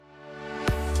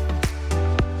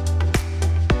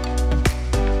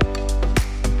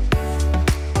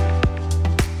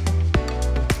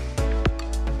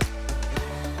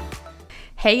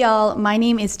Hey y'all, my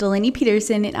name is Delaney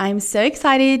Peterson and I'm so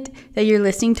excited that you're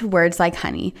listening to Words Like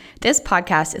Honey. This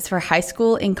podcast is for high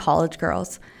school and college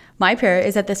girls. My prayer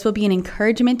is that this will be an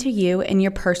encouragement to you in your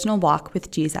personal walk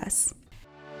with Jesus.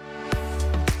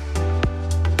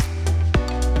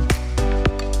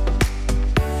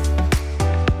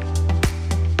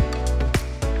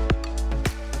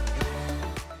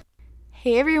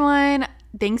 Hey everyone,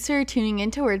 thanks for tuning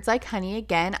into Words Like Honey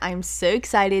again. I'm so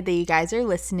excited that you guys are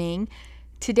listening.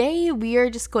 Today, we are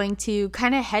just going to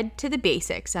kind of head to the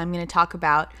basics. I'm going to talk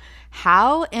about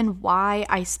how and why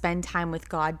I spend time with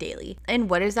God daily, and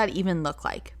what does that even look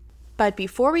like. But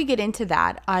before we get into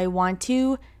that, I want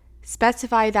to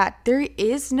specify that there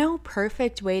is no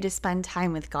perfect way to spend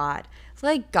time with God.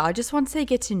 Like, God just wants to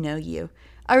get to know you.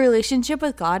 A relationship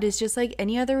with God is just like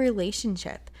any other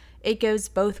relationship. It goes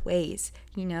both ways.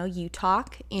 You know, you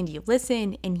talk and you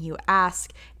listen and you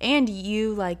ask and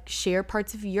you share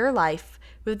parts of your life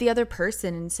with the other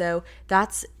person. And so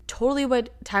that's totally what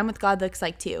time with God looks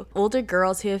like too. Older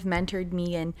girls who have mentored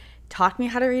me and taught me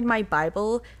how to read my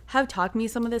Bible have taught me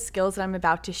some of the skills that I'm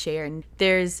about to share. And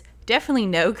there's definitely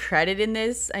no credit in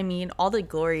this. I mean, all the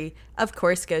glory, of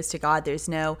course, goes to God. There's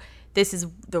no, this is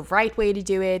the right way to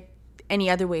do it. Any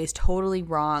other way is totally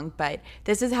wrong. But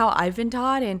this is how I've been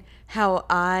taught and how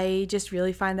I just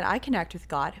really find that I connect with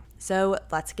God. So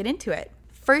let's get into it.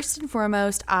 First and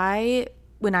foremost,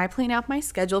 when I plan out my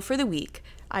schedule for the week,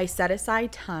 I set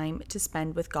aside time to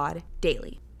spend with God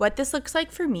daily. What this looks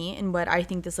like for me and what I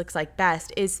think this looks like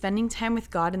best is spending time with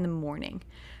God in the morning.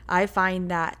 I find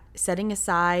that setting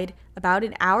aside about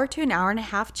an hour to an hour and a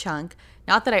half chunk,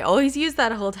 not that I always use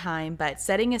that whole time, but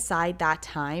setting aside that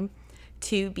time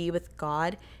to be with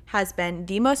God has been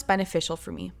the most beneficial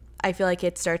for me. I feel like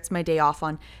it starts my day off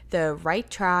on the right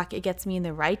track, it gets me in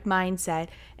the right mindset,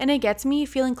 and it gets me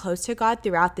feeling close to God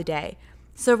throughout the day.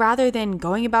 So rather than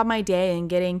going about my day and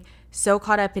getting so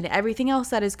caught up in everything else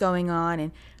that is going on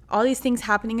and all these things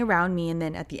happening around me, and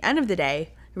then at the end of the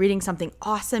day, reading something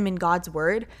awesome in God's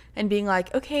word and being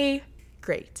like, okay,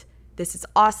 great. This is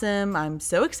awesome. I'm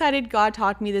so excited God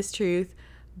taught me this truth,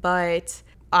 but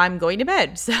I'm going to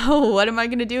bed. So what am I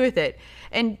going to do with it?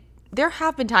 And there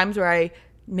have been times where I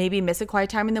maybe miss a quiet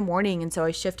time in the morning, and so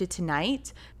I shift it to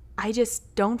night. I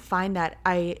just don't find that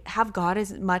I have God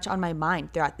as much on my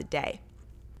mind throughout the day.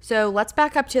 So let's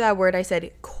back up to that word I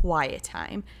said, quiet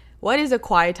time. What is a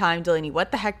quiet time, Delaney?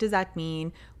 What the heck does that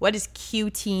mean? What does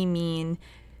QT mean?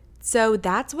 So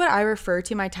that's what I refer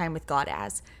to my time with God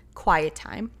as, quiet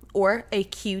time, or a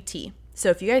QT. So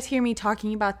if you guys hear me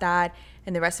talking about that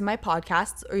in the rest of my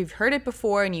podcasts, or you've heard it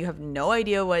before and you have no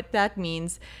idea what that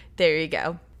means, there you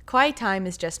go. Quiet time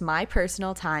is just my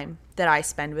personal time that I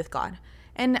spend with God.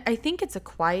 And I think it's a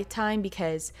quiet time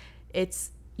because it's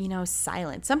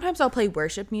silent. Sometimes I'll play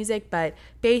worship music, but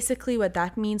basically what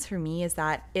that means for me is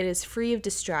that it is free of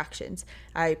distractions.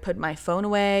 I put my phone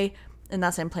away,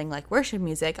 unless I'm playing worship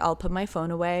music, I'll put my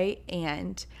phone away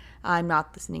and I'm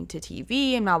not listening to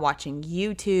TV, I'm not watching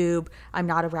YouTube, I'm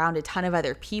not around a ton of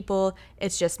other people.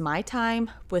 It's just my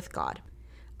time with God.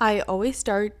 I always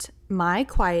start my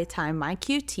quiet time, my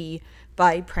QT,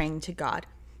 by praying to God.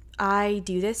 I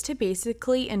do this to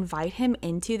basically invite him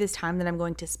into this time that I'm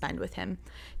going to spend with him.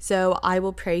 So I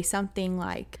will pray something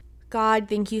like, God,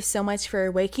 thank you so much for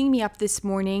waking me up this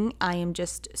morning. I am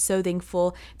just so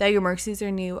thankful that your mercies are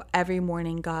new every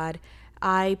morning, God.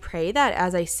 I pray that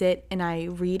as I sit and I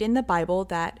read in the Bible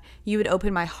that you would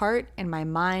open my heart and my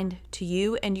mind to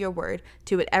you and your word,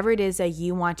 to whatever it is that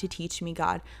you want to teach me,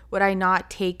 God. Would I not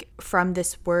take from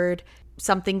this word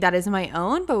something that is my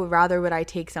own, but rather would I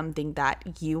take something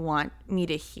that you want me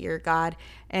to hear, God?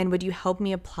 And would you help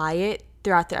me apply it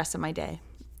throughout the rest of my day?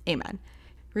 Amen.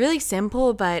 Really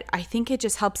simple, but I think it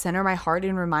just helps center my heart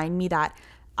and remind me that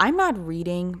I'm not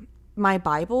reading my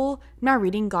Bible, I'm not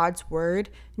reading God's word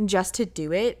just to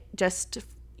do it, just,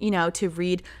 to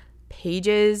read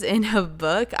pages in a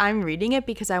book. I'm reading it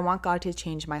because I want God to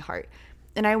change my heart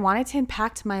and I want it to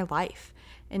impact my life.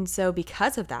 And so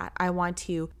because of that, I want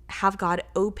to have God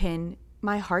open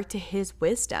my heart to his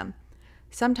wisdom.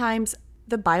 Sometimes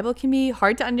the Bible can be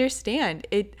hard to understand.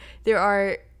 It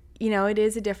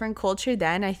is a different culture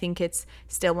then. I think it's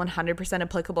still 100%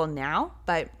 applicable now,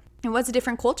 but it was a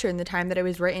different culture in the time that it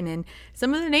was written, and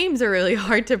some of the names are really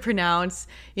hard to pronounce.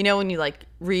 When you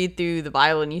read through the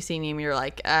Bible and you see a name, you're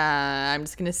like, I'm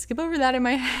just gonna skip over that in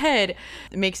my head.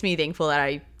 It makes me thankful that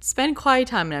I spend quiet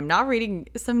time and I'm not reading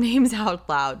some names out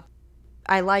loud.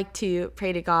 I like to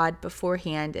pray to God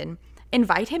beforehand and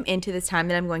invite him into this time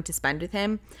that I'm going to spend with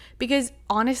him, because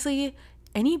honestly,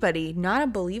 anybody, not a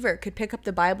believer, could pick up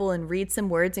the Bible and read some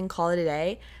words and call it a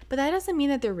day, but that doesn't mean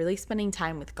that they're really spending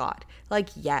time with God. Like,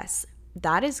 yes,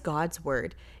 that is God's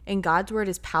word, and God's word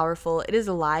is powerful, it is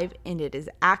alive, and it is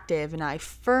active, and I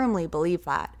firmly believe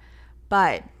that.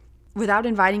 But without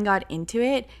inviting God into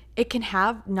it, it can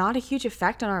have not a huge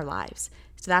effect on our lives.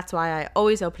 So that's why I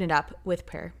always open it up with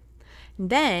prayer. And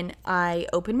then I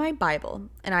open my Bible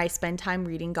and I spend time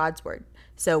reading God's word.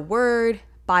 So word,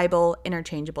 Bible,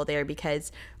 interchangeable there,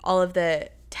 because all of the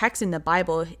text in the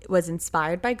Bible was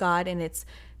inspired by God, and it's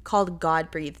called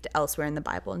God-breathed elsewhere in the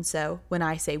Bible. And so when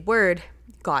I say word,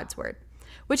 God's word,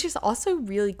 which is also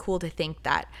really cool to think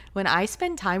that when I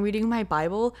spend time reading my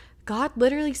Bible, God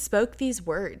literally spoke these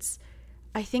words.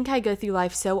 I think I go through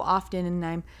life so often and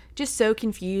I'm just so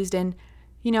confused and,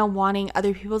 wanting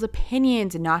other people's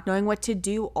opinions and not knowing what to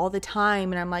do all the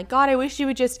time. And I'm like, God, I wish you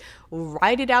would just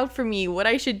write it out for me, what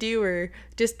I should do, or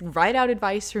just write out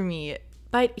advice for me.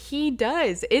 But he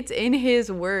does. It's in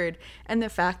his word. And the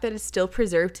fact that it's still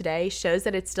preserved today shows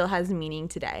that it still has meaning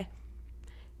today.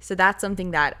 So that's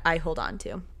something that I hold on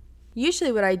to.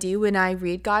 Usually what I do when I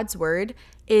read God's word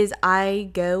is I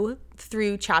go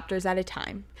through chapters at a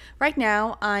time. Right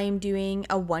now, I'm doing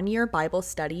a 1-year Bible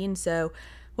study, and so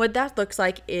what that looks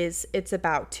like is it's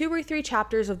about 2 or 3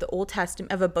 chapters of the Old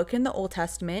Testament, of a book in the Old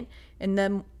Testament in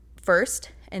the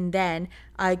first, and then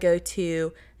I go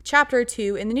to chapter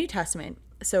 2 in the New Testament.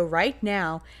 So right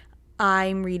now,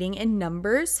 I'm reading in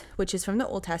Numbers, which is from the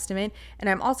Old Testament, and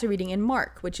I'm also reading in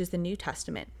Mark, which is the New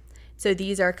Testament. So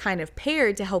these are kind of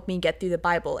paired to help me get through the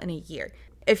Bible in a year.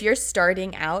 If you're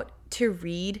starting out to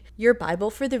read your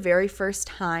Bible for the very first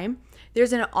time,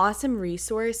 there's an awesome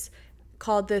resource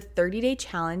called the 30-day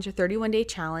challenge, or 31-day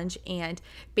challenge, and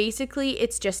basically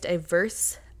it's just a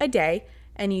verse a day,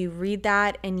 and you read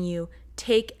that and you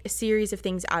take a series of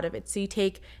things out of it. So you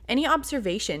take any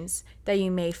observations that you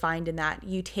may find in that,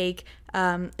 you take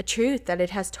a truth that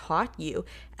it has taught you,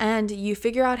 and you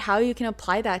figure out how you can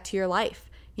apply that to your life,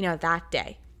 that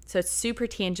day. So it's super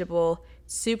tangible,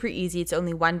 super easy. It's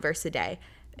only 1 verse a day.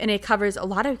 And it covers a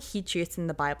lot of key truths in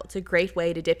the Bible. It's a great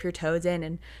way to dip your toes in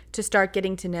and to start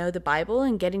getting to know the Bible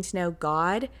and getting to know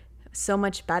God so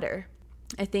much better.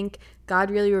 I think God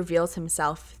really reveals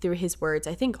himself through his words.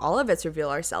 I think all of us reveal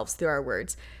ourselves through our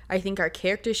words. I think our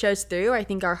character shows through. I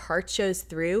think our heart shows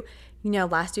through.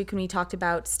 Last week when we talked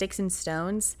about sticks and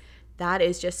stones, that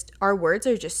is just, our words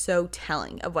are just so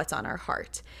telling of what's on our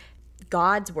heart.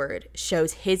 God's word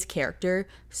shows his character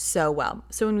so well.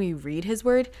 So when we read his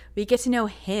word, we get to know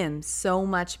him so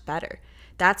much better.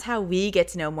 That's how we get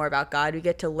to know more about God. We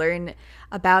get to learn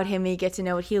about him. We get to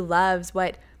know what he loves,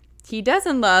 what he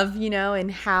doesn't love,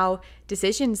 and how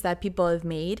decisions that people have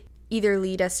made either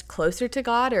lead us closer to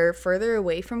God or further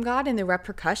away from God, and the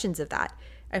repercussions of that.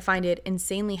 I find it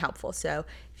insanely helpful. So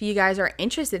if you guys are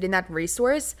interested in that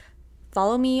resource,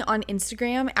 follow me on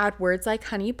Instagram at Words Like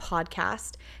Honey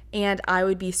Podcast, and I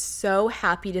would be so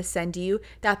happy to send you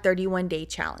that 31-day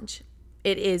challenge.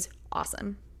 It is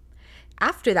awesome.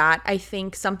 After that, I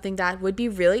think something that would be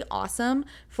really awesome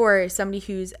for somebody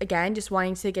who's, again, just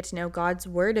wanting to get to know God's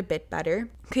word a bit better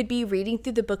could be reading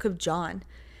through the book of John.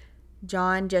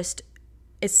 John just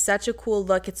is such a cool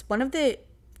look. It's one of the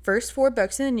first 4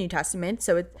 books in the New Testament.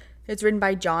 So it's written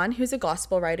by John, who's a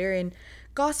gospel writer, and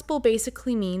gospel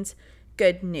basically means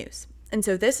good news. And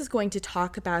so this is going to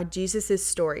talk about Jesus's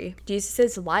story,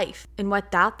 Jesus's life, and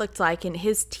what that looked like, and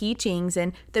his teachings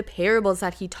and the parables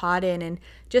that he taught in, and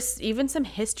just even some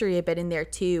history a bit in there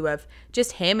too of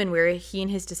just him and where he and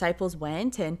his disciples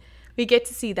went. And we get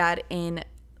to see that in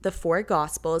the 4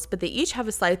 gospels, but they each have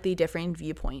a slightly different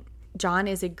viewpoint. John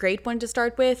is a great one to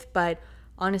start with, but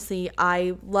honestly,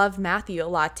 I love Matthew a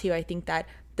lot too. I think that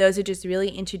those would just really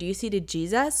introduce you to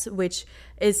Jesus, which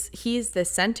is, he's the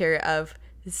center of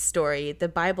the story. The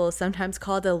Bible is sometimes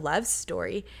called a love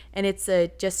story, and it's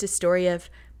just a story of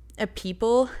a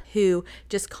people who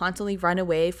just constantly run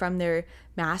away from their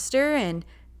master, and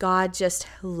God just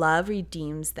love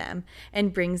redeems them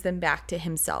and brings them back to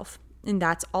himself. And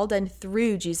that's all done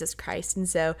through Jesus Christ. And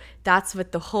so that's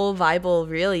what the whole Bible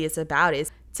really is about.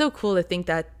 It's so cool to think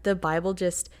that the Bible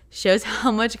just shows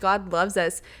how much God loves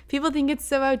us. People think it's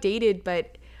so outdated,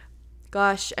 but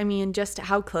gosh, just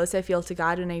how close I feel to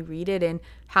God when I read it, and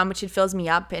how much it fills me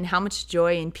up, and how much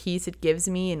joy and peace it gives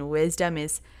me, and wisdom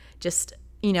is just,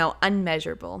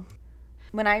 unmeasurable.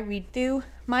 When I read through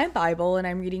my Bible and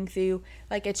I'm reading through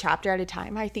like a chapter at a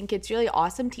time, I think it's really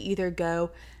awesome to either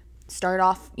go start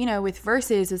off, with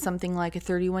verses as something like a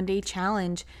 31-day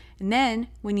challenge. And then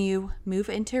when you move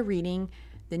into reading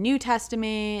the New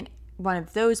Testament, one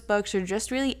of those books, or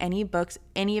just really any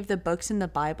of the books in the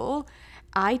Bible,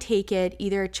 I take it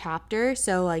either a chapter,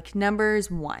 so like Numbers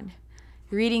 1,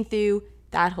 reading through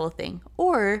that whole thing,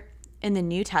 or in the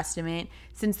New Testament,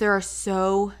 since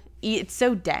it's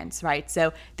so dense, right?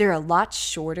 So they're a lot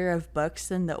shorter of books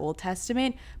than the Old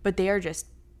Testament, but they are just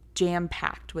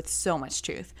jam-packed with so much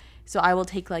truth. So I will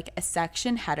take like a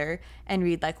section header and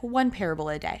read like one parable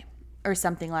a day or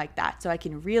something like that, so I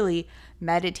can really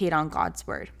meditate on God's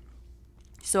word.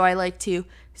 So I like to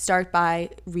start by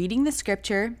reading the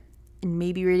scripture and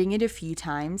maybe reading it a few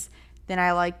times. Then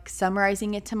I like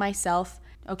summarizing it to myself.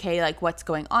 Okay, like what's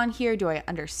going on here? Do I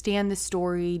understand the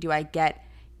story? Do I get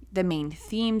the main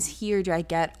themes here? Do I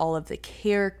get all of the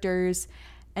characters?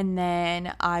 And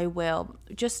then I will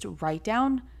just write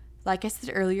down, like I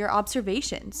said earlier,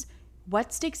 observations.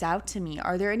 What sticks out to me?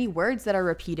 Are there any words that are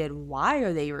repeated? Why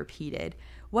are they repeated?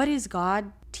 What is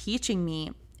God teaching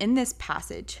me in this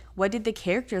passage? What did the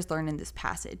characters learn in this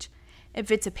passage?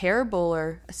 If it's a parable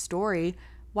or a story,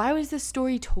 why was this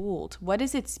story told? What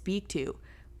does it speak to?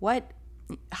 What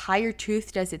higher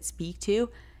truth does it speak to?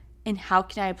 And how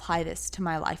can I apply this to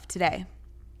my life today?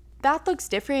 That looks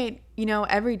different,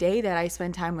 every day that I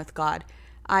spend time with God.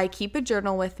 I keep a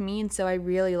journal with me, and so I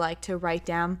really like to write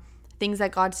down things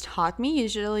that God's taught me.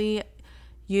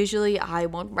 Usually I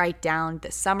won't write down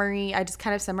the summary. I just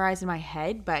kind of summarize in my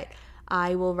head, but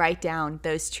I will write down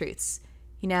those truths.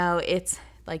 It's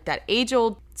like that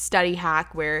age-old study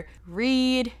hack where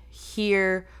read,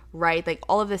 hear, write, like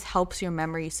all of this helps your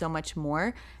memory so much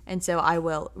more. And so I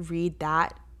will read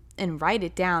that and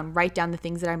write down the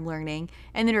things that I'm learning,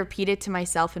 and then repeat it to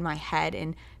myself in my head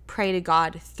and pray to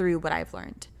God through what I've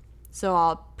learned. So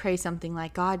I'll pray something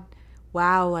like, God,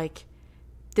 wow, like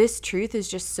this truth is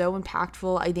just so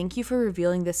impactful. I thank you for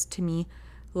revealing this to me.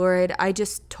 Lord, I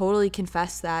just totally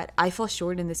confess that I fall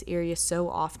short in this area so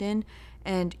often,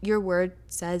 and your word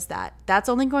says that that's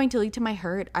only going to lead to my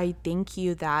hurt. I thank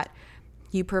you that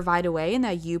you provide a way and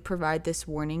that you provide this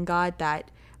warning, God,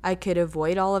 that I could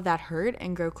avoid all of that hurt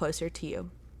and grow closer to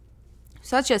you.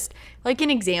 So that's just like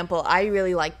an example. I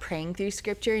really like praying through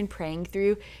scripture and praying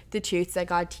through the truths that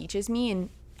God teaches me. And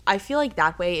I feel like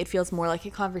that way it feels more like a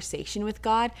conversation with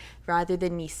God rather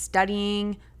than me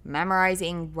studying,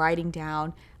 memorizing, writing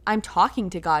down. I'm talking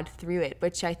to God through it,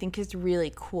 which I think is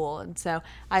really cool. And so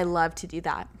I love to do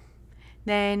that.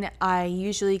 Then I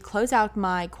usually close out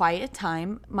my quiet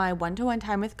time, my one-to-one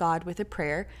time with God, with a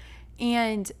prayer,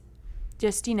 and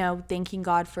just, thanking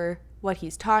God for what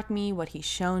he's taught me, what he's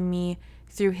shown me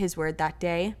through his word that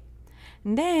day.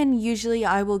 And then usually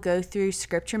I will go through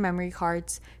scripture memory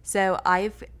cards. So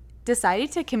I've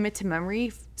decided to commit to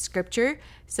memory scripture.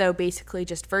 So basically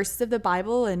just verses of the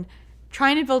Bible and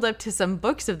trying to build up to some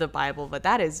books of the Bible, but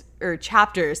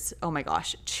chapters. Oh my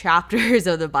gosh, chapters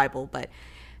of the Bible, but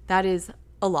that is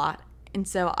a lot. And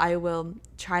so I will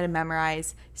try to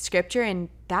memorize scripture, and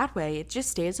that way it just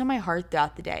stays on my heart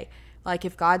throughout the day. Like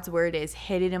if God's word is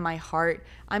hidden in my heart,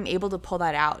 I'm able to pull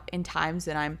that out in times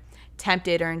that I'm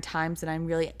tempted or in times that I'm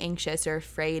really anxious or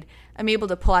afraid. I'm able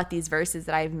to pull out these verses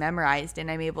that I've memorized,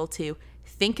 and I'm able to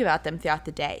think about them throughout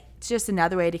the day. It's just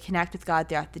another way to connect with God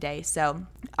throughout the day. So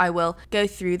I will go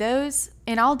through those,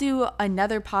 and I'll do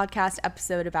another podcast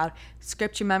episode about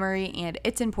scripture memory and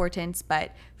its importance.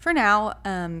 But for now,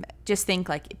 just think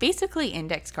like basically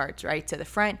index cards, right? So the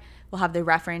front will have the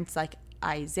reference like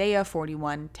Isaiah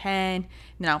 41:10, and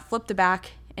then I'll flip the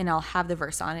back and I'll have the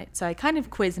verse on it. So I kind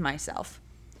of quiz myself.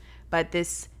 But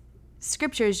this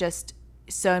scripture is just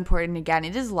so important. Again,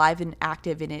 it is live and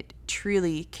active, and it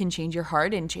truly can change your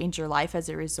heart and change your life as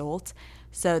a result.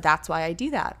 So that's why I do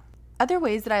that. Other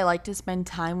ways that I like to spend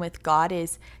time with God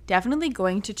is definitely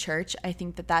going to church. I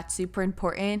think that that's super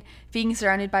important. Being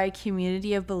surrounded by a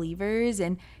community of believers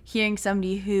and hearing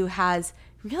somebody who has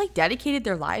really dedicated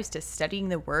their lives to studying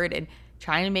the word and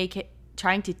trying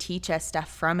to teach us stuff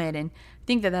from it. And I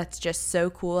think that that's just so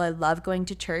cool. I love going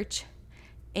to church.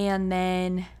 And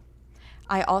then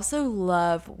I also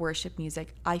love worship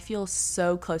music. I feel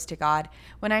so close to God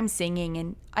when I'm singing,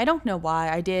 and I don't know why.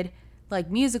 I did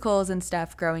like musicals and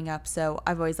stuff growing up, so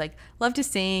I've always loved to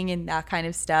sing and that kind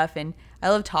of stuff, and I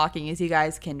love talking, as you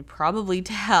guys can probably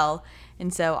tell.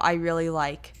 And so I really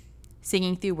like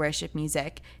singing through worship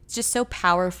music. It's just so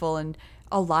powerful, and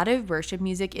a lot of worship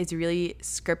music is really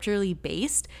scripturally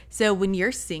based. So when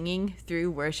you're singing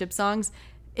through worship songs,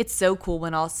 it's so cool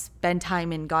when I'll spend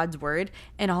time in God's word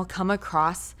and I'll come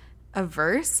across a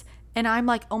verse and I'm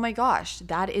like, oh my gosh,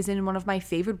 that is in one of my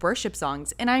favorite worship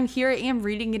songs. And I am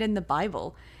reading it in the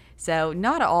Bible. So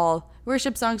not all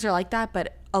worship songs are like that,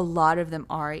 but a lot of them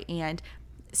are. And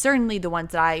certainly the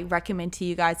ones that I recommend to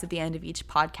you guys at the end of each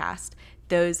podcast,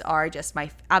 those are just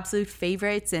my absolute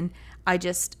favorites. And I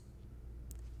just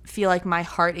feel like my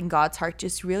heart and God's heart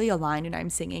just really align when I'm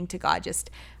singing to God, just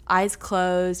eyes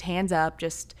closed, hands up,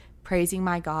 just praising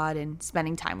my God and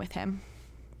spending time with him.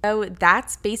 So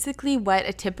that's basically what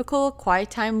a typical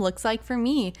quiet time looks like for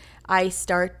me. I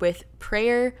start with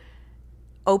prayer,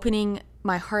 opening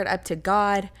my heart up to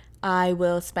God. I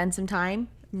will spend some time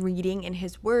reading in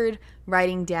his word,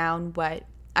 writing down what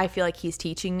I feel like he's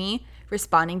teaching me,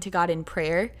 responding to God in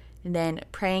prayer, and then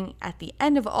praying at the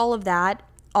end of all of that,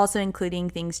 also including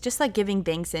things just like giving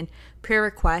thanks and prayer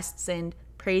requests and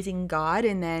praising God.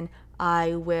 And then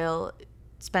I will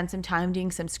spend some time doing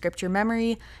some scripture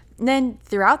memory. And then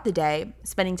throughout the day,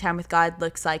 spending time with God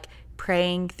looks like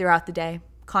praying throughout the day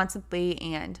constantly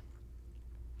and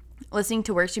listening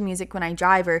to worship music when I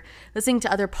drive, or listening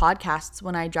to other podcasts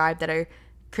when I drive that are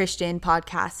Christian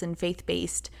podcasts and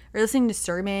faith-based, or listening to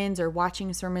sermons or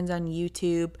watching sermons on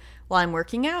YouTube while I'm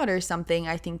working out or something.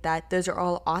 I think that those are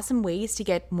all awesome ways to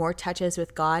get more touches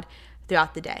with God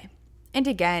throughout the day. And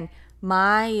again,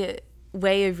 my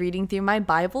way of reading through my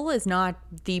Bible is not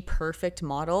the perfect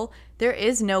model. There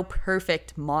is no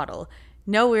perfect model.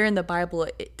 Nowhere in the Bible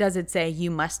does it say you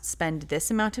must spend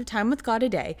this amount of time with God a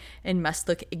day and must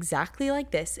look exactly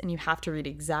like this and you have to read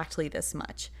exactly this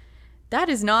much. That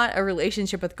is not a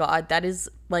relationship with God. That is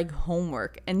like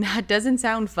homework, and that doesn't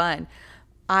sound fun.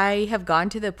 I have gone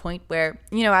to the point where,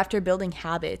 after building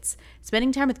habits,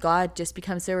 spending time with God just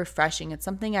becomes so refreshing. It's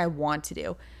something I want to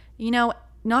do.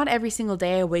 Not every single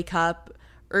day I wake up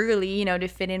early, to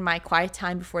fit in my quiet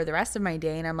time before the rest of my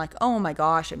day. And I'm like, oh my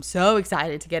gosh, I'm so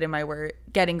excited to get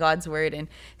in God's word and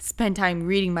spend time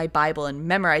reading my Bible and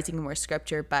memorizing more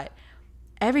scripture. But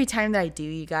every time that I do,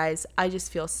 you guys, I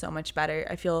just feel so much better.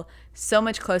 I feel so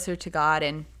much closer to God,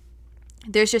 and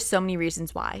there's just so many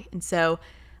reasons why. And so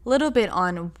a little bit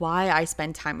on why I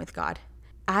spend time with God.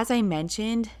 As I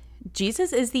mentioned,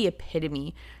 Jesus is the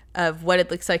epitome of what it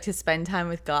looks like to spend time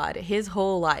with God. His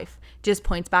whole life just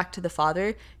points back to the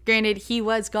Father. Granted, he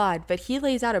was God, but he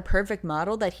lays out a perfect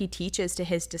model that he teaches to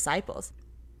his disciples.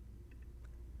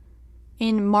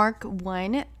 In Mark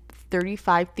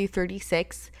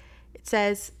 1:35-36, it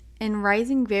says, "And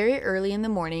rising very early in the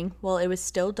morning, while it was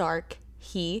still dark,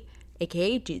 he,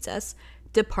 aka Jesus,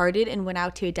 departed and went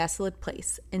out to a desolate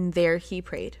place, and there he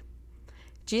prayed."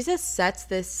 Jesus sets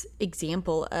this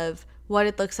example of what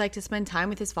it looks like to spend time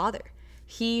with his Father.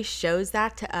 He shows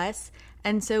that to us,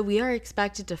 and so we are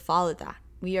expected to follow that.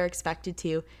 We are expected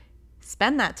to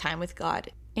spend that time with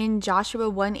God. In Joshua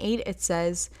 1:8, it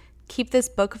says, "Keep this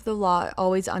book of the law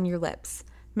always on your lips.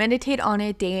 Meditate on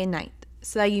it day and night,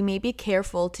 so that you may be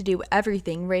careful to do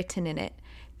everything written in it.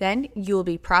 Then you will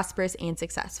be prosperous and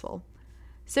successful."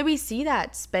 So we see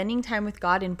that spending time with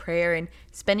God in prayer and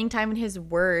spending time in his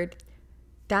word,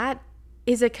 that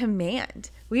is a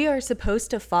command. We are supposed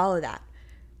to follow that.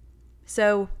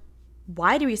 So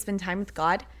why do we spend time with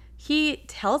God? He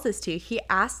tells us to. He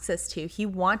asks us to. He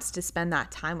wants to spend that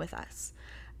time with us.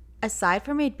 Aside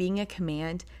from it being a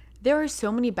command, there are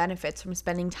so many benefits from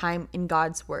spending time in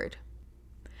God's word.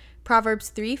 Proverbs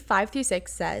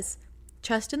 3:5-6 says,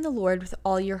 "Trust in the Lord with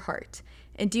all your heart,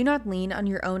 and do not lean on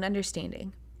your own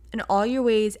understanding. In all your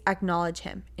ways acknowledge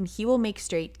him, and he will make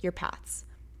straight your paths."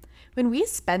 When we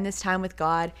spend this time with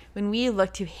God, when we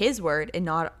look to his word and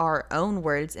not our own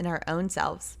words and our own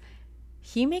selves,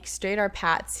 he makes straight our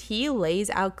paths. He lays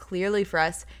out clearly for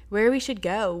us where we should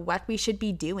go, what we should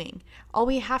be doing. All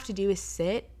we have to do is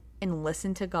sit and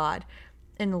listen to God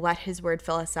and let his word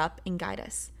fill us up and guide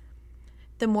us.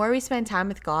 The more we spend time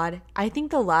with God, I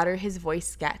think the louder his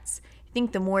voice gets. I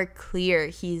think the more clear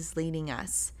he's leading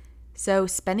us. So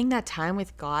spending that time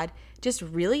with God just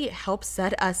really helps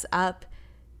set us up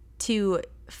to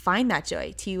find that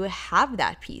joy, to have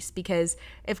that peace, because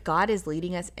if God is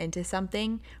leading us into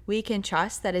something, we can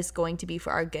trust that it's going to be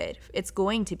for our good. It's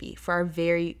going to be for our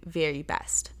very, very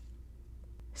best.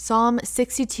 Psalm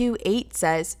 62:8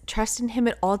 says, "Trust in him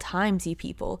at all times, ye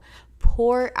people.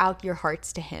 Pour out your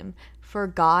hearts to him, for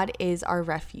God is our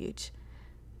refuge."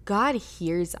 God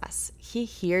hears us. He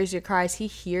hears your cries. He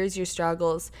hears your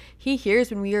struggles. He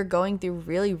hears when we are going through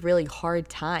really, really hard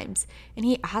times. And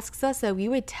he asks us that we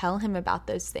would tell him about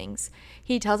those things.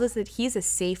 He tells us that he's a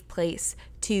safe place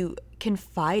to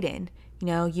confide in.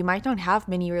 You might not have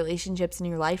many relationships in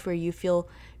your life where you feel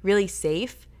really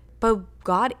safe, but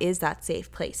God is that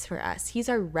safe place for us. He's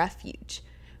our refuge.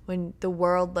 When the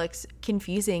world looks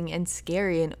confusing and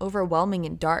scary and overwhelming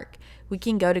and dark, we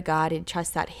can go to God and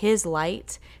trust that his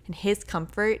light and his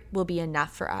comfort will be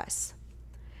enough for us.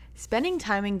 Spending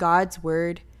time in God's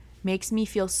word makes me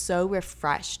feel so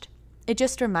refreshed. It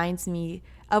just reminds me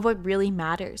of what really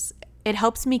matters. It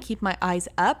helps me keep my eyes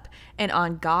up and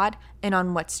on God and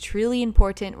on what's truly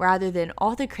important rather than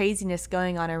all the craziness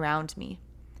going on around me.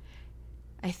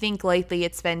 I think lately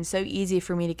it's been so easy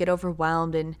for me to get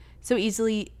overwhelmed and so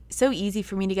easy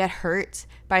for me to get hurt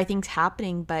by things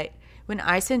happening, but when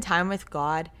I spend time with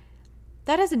God,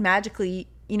 that doesn't magically,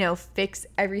 fix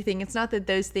everything. It's not that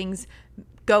those things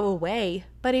go away,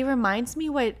 but it reminds me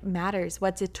what matters,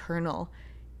 what's eternal.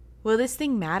 Will this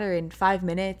thing matter in 5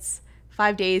 minutes,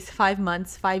 5 days, 5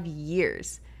 months, 5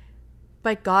 years?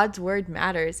 But God's word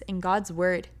matters, and God's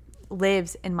word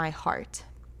lives in my heart.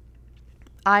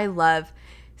 I love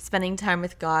spending time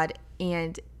with God,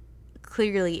 and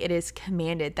clearly it is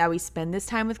commanded that we spend this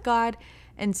time with God.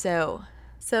 And so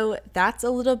that's a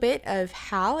little bit of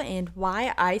how and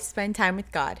why I spend time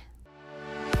with God.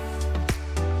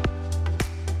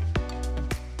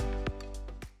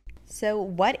 So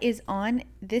what is on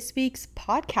this week's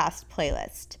podcast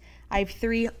playlist? I have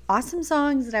 3 awesome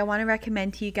songs that I want to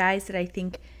recommend to you guys that I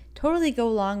think totally go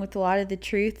along with a lot of the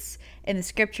truths in the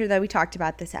scripture that we talked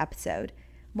about this episode.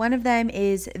 One of them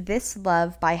is This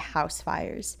Love by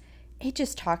Housefires. It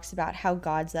just talks about how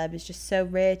God's love is just so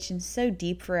rich and so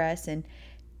deep for us, and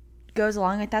goes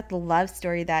along with that the love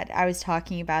story that I was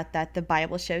talking about that the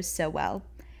Bible shows so well.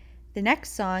 The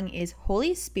next song is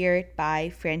Holy Spirit by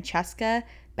Francesca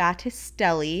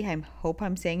Battistelli. I hope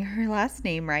I'm saying her last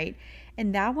name right.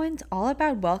 And that one's all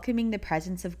about welcoming the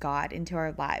presence of God into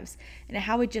our lives and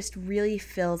how it just really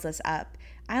fills us up.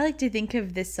 I like to think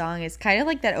of this song as kind of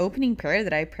like that opening prayer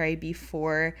that I pray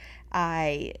before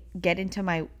I get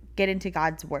into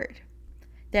God's word.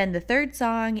 Then the third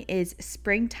song is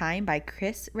Springtime by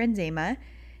Chris Renzema.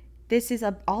 This is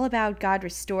all about God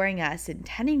restoring us and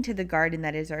tending to the garden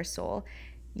that is our soul,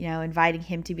 inviting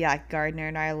him to be that gardener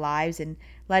in our lives and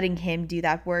letting him do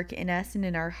that work in us and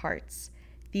in our hearts.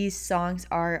 These songs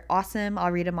are awesome.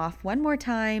 I'll read them off one more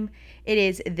time. It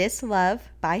is This Love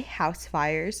by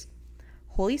Housefires,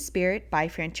 Holy Spirit by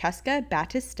Francesca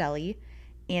Battistelli,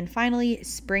 and finally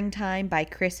Springtime by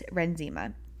Chris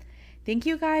Renzema. Thank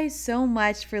you guys so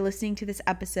much for listening to this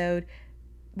episode.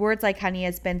 Words Like Honey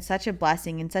has been such a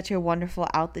blessing and such a wonderful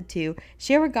outlet to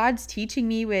share what God's teaching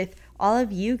me with all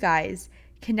of you guys.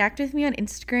 Connect with me on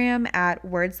Instagram at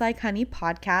Words Like Honey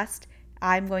Podcast.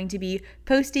 I'm going to be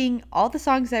posting all the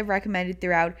songs I've recommended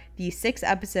throughout these 6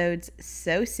 episodes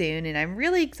so soon, and I'm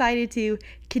really excited to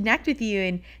connect with you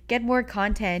and get more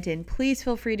content. And please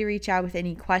feel free to reach out with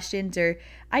any questions or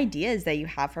ideas that you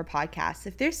have for podcasts.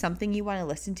 If there's something you want to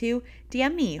listen to,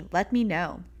 DM me, let me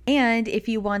know. And if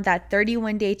you want that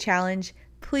 31-day challenge,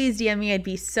 please DM me. I'd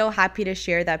be so happy to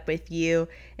share that with you.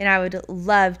 And I would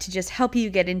love to just help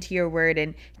you get into your word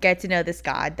and get to know this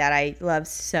God that I love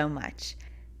so much.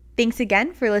 Thanks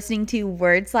again for listening to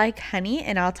Words Like Honey,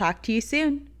 and I'll talk to you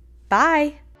soon.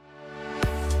 Bye.